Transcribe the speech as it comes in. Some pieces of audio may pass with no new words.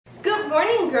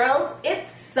morning, girls.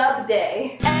 It's sub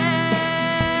day.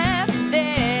 F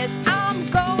this, I'm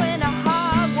going to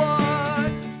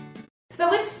Hogwarts.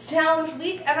 So it's challenge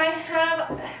week, and I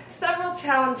have several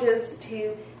challenges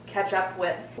to catch up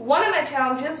with. One of my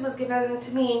challenges was given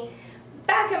to me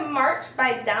back in March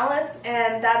by Dallis,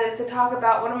 and that is to talk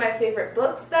about one of my favorite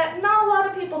books that not a lot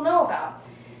of people know about.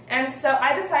 And so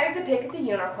I decided to pick The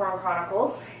Unicorn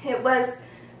Chronicles. It was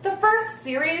the first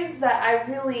series that I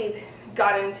really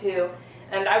got into,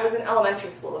 and I was in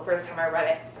elementary school the first time I read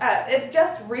it. It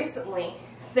just recently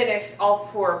finished all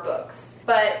 4 books,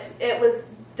 but it was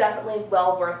definitely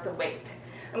well worth the wait.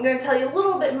 I'm going to tell you a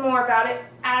little bit more about it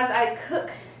as I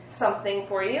cook something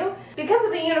for you. Because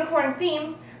of the unicorn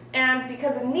theme, and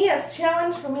because of Nia's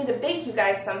challenge for me to bake you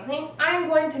guys something, I'm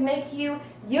going to make you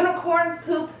unicorn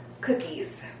poop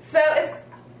cookies. So it's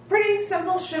pretty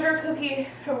simple sugar cookie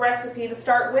recipe to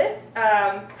start with.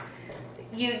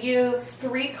 You use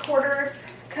 3/4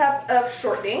 cup of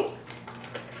shortening,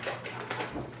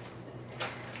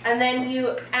 and then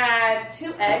you add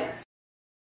 2 eggs,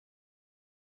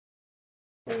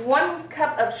 1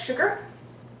 cup of sugar,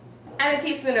 and a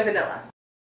teaspoon of vanilla.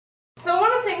 So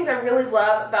one of the things I really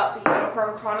love about The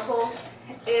Unicorn Chronicles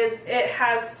is it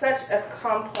has such a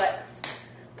complex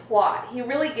plot. He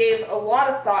really gave a lot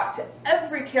of thought to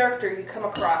every character you come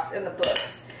across in the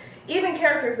books. Even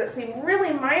characters that seem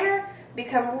really minor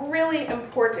become really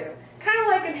important. Kind of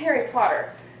like in Harry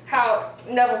Potter, how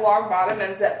Neville Longbottom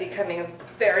ends up becoming a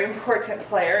very important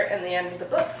player in the end of the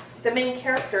books. The main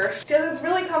character, she has this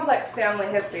really complex family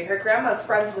history. Her grandma's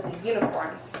friends with the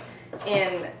unicorns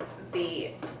in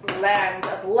the land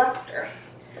of Leicester,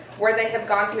 where they have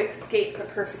gone to escape the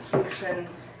persecution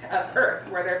of Earth,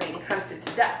 where they're being hunted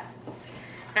to death.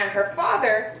 And her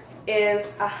father is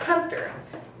a hunter,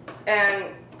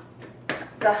 and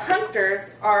the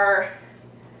hunters are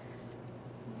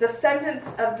descendants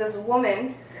of this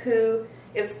woman who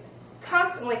is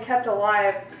constantly kept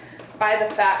alive by the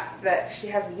fact that she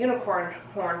has a unicorn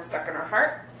horn stuck in her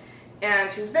heart,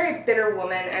 and she's a very bitter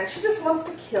woman, and she just wants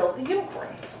to kill the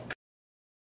unicorns.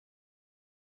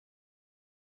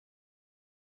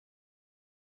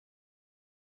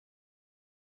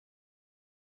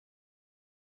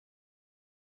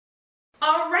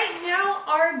 Alright, now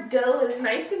our dough is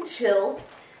nice and chilled.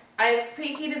 I've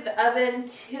preheated the oven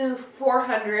to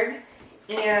 400,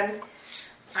 and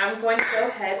I'm going to go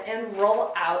ahead and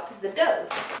roll out the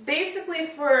doughs. Basically,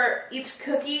 for each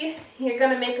cookie, you're going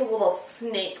to make a little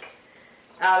snake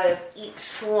out of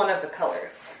each one of the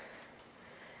colors.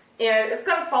 And it's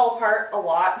going to fall apart a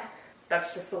lot.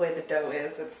 That's just the way the dough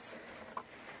is. It's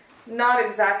not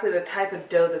exactly the type of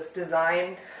dough that's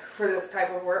designed for this type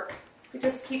of work. You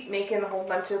just keep making a whole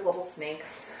bunch of little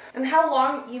snakes. And how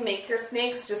long you make your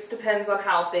snakes just depends on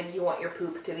how big you want your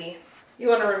poop to be. You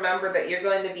want to remember that you're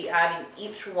going to be adding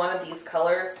each one of these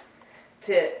colors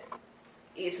to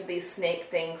each of these snake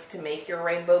things to make your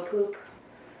rainbow poop.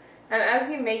 And as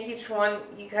you make each one,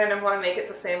 you kind of want to make it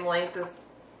the same length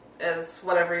as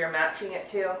whatever you're matching it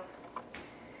to.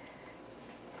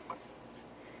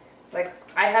 Like,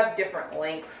 I have different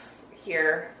lengths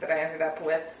here that I ended up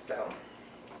with, so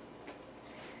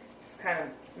kind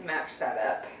of match that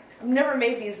up. I've never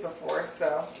made these before,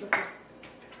 so this is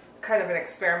kind of an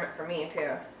experiment for me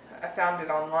too. I found it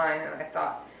online and I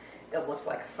thought it looked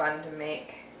like fun to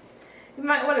make. You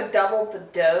might want to double the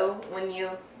dough when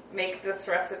you make this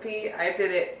recipe. I did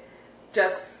it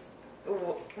just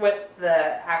with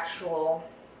the actual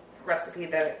recipe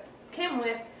that it came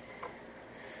with.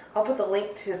 I'll put the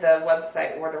link to the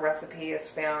website where the recipe is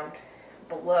found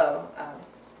below.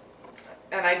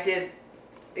 And I did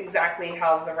exactly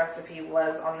how the recipe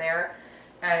was on there,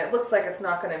 and it looks like it's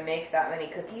not going to make that many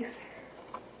cookies,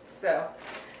 so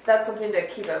that's something to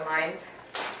keep in mind.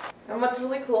 And what's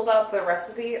really cool about the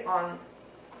recipe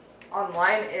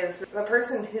online is the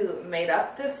person who made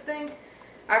up this thing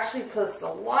actually posts a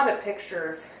lot of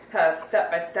pictures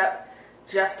step by step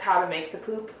just how to make the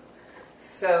poop,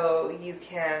 so you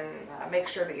can make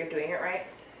sure that you're doing it right.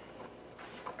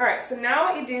 Alright, so now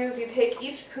what you do is you take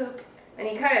each poop and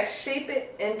you kind of shape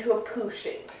it into a poo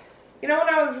shape. You know,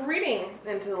 when I was reading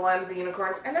Into the Land of the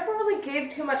Unicorns, I never really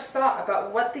gave too much thought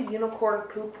about what the unicorn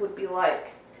poop would be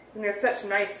like. And they're such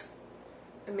nice,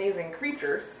 amazing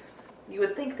creatures. You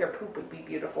would think their poop would be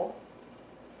beautiful.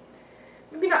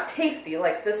 Maybe not tasty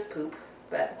like this poop,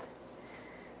 but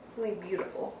really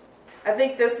beautiful. I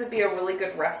think this would be a really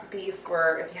good recipe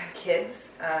for if you have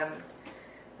kids.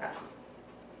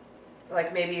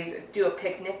 Like maybe do a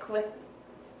picnic with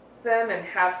them and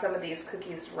have some of these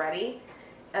cookies ready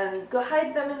and go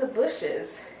hide them in the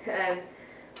bushes and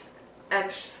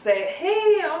and say,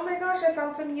 hey, oh my gosh, I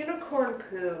found some unicorn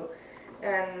poo.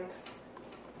 And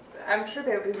I'm sure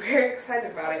they would be very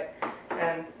excited about it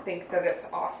and think that it's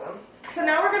awesome. So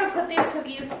now we're going to put these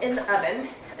cookies in the oven.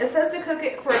 It says to cook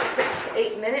it for 6 to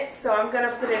 8 minutes, so I'm going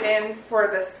to put it in for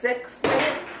the 6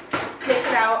 minutes, take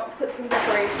it out, put some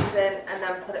decorations in, and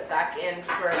then put it back in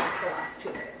for the last 2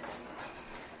 minutes.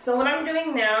 So what I'm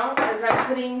doing now is I'm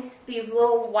putting these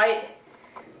little white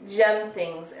gem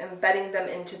things, embedding them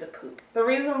into the poop. The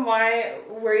reason why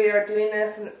we are doing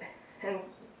this and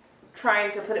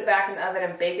trying to put it back in the oven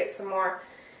and bake it some more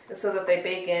is so that they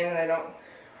bake in and they don't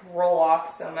roll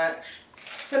off so much.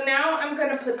 So now I'm going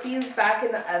to put these back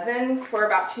in the oven for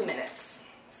about 2 minutes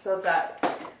so that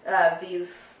these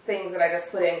things that I just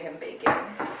put in can bake in.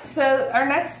 So our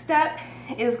next step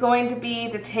is going to be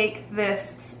to take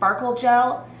this sparkle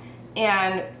gel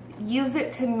and use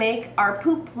it to make our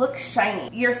poop look shiny.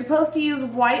 You're supposed to use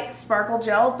white sparkle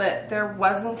gel, but there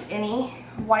wasn't any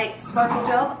white sparkle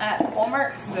gel at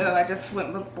Walmart, so I just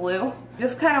went with blue.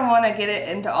 Just kind of want to get it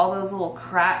into all those little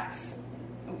cracks.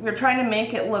 We're trying to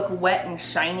make it look wet and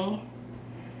shiny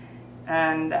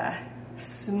and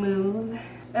smooth.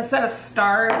 Instead of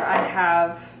stars, I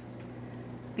have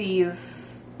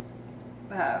these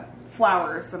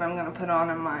flowers that I'm going to put on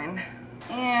in mine.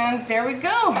 And there we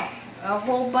go. A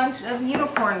whole bunch of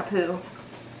unicorn poo.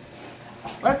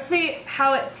 Let's see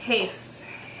how it tastes.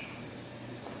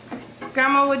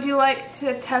 Grandma, would you like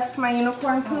to test my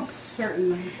unicorn poop? Oh,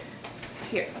 certainly.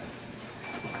 Here.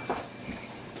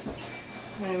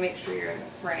 I'm going to make sure you're in the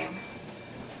frame.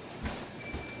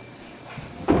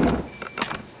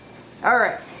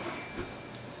 Alright.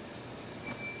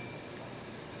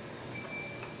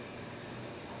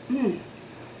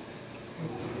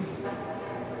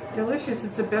 Delicious.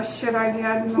 It's the best shit I've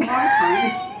had in a long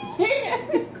time.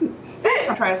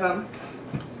 I'll try some.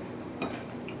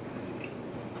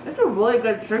 It's a really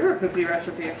good sugar cookie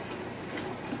recipe.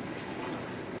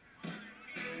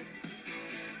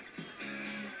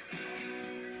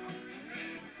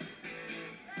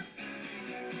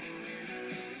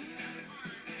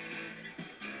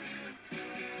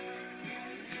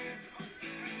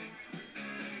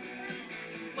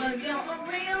 Well, you're a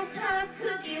real tough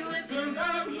cookie with a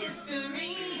long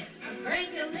history. I break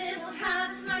a little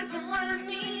hearts like the one of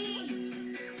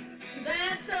me.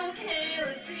 That's okay,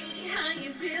 let's see how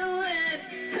you do it.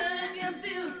 Put up your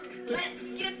dukes, let's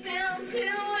get down to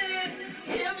it.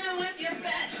 Hit me with your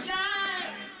best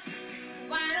shot.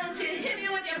 Why don't you hit me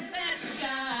with your best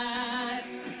shot?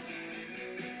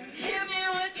 Hit me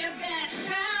with your best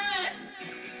shot.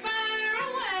 Fire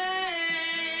away.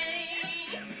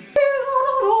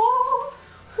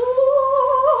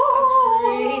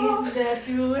 That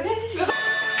you wish.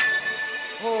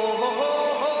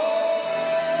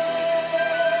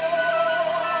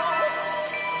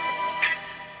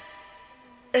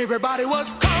 Everybody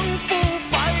was kung fu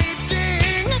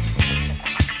fighting.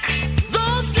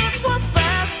 Those kids were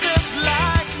fast as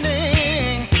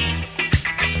lightning.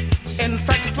 In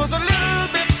fact, it was a little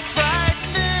bit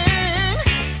frightening,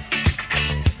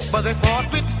 but they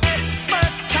fought with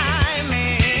expert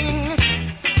timing.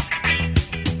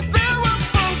 There were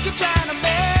funky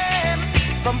Chinamen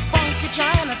from funky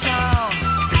Chinatown.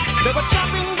 They were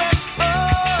chopping them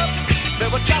up, they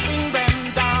were chopping them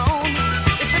down.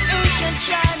 It's an ancient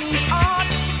Chinese art,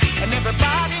 and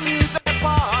everybody knew their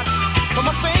part. From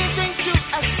a fainting to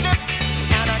a slip,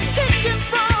 and a kicking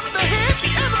from the hip.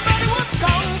 Everybody was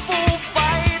kung fu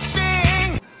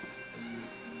fighting.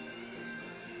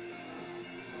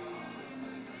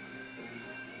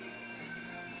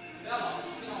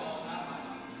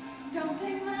 Don't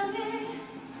take my name,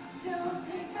 don't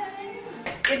take my name.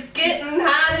 It's getting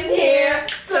hot in here,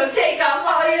 so take off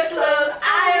all your clothes.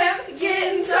 I am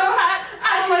getting so hot,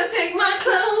 I want to take my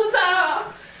clothes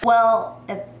off. Well,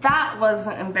 if that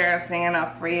wasn't embarrassing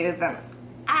enough for you, then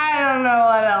I don't know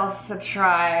what else to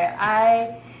try.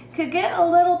 I could get a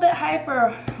little bit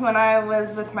hyper when I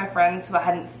was with my friends who I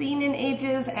hadn't seen in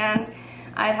ages, and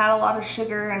I had a lot of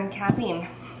sugar and caffeine.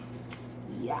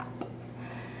 Yeah.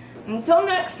 Until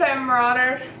next time,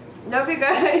 Marauders. Love you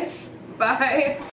guys. Bye.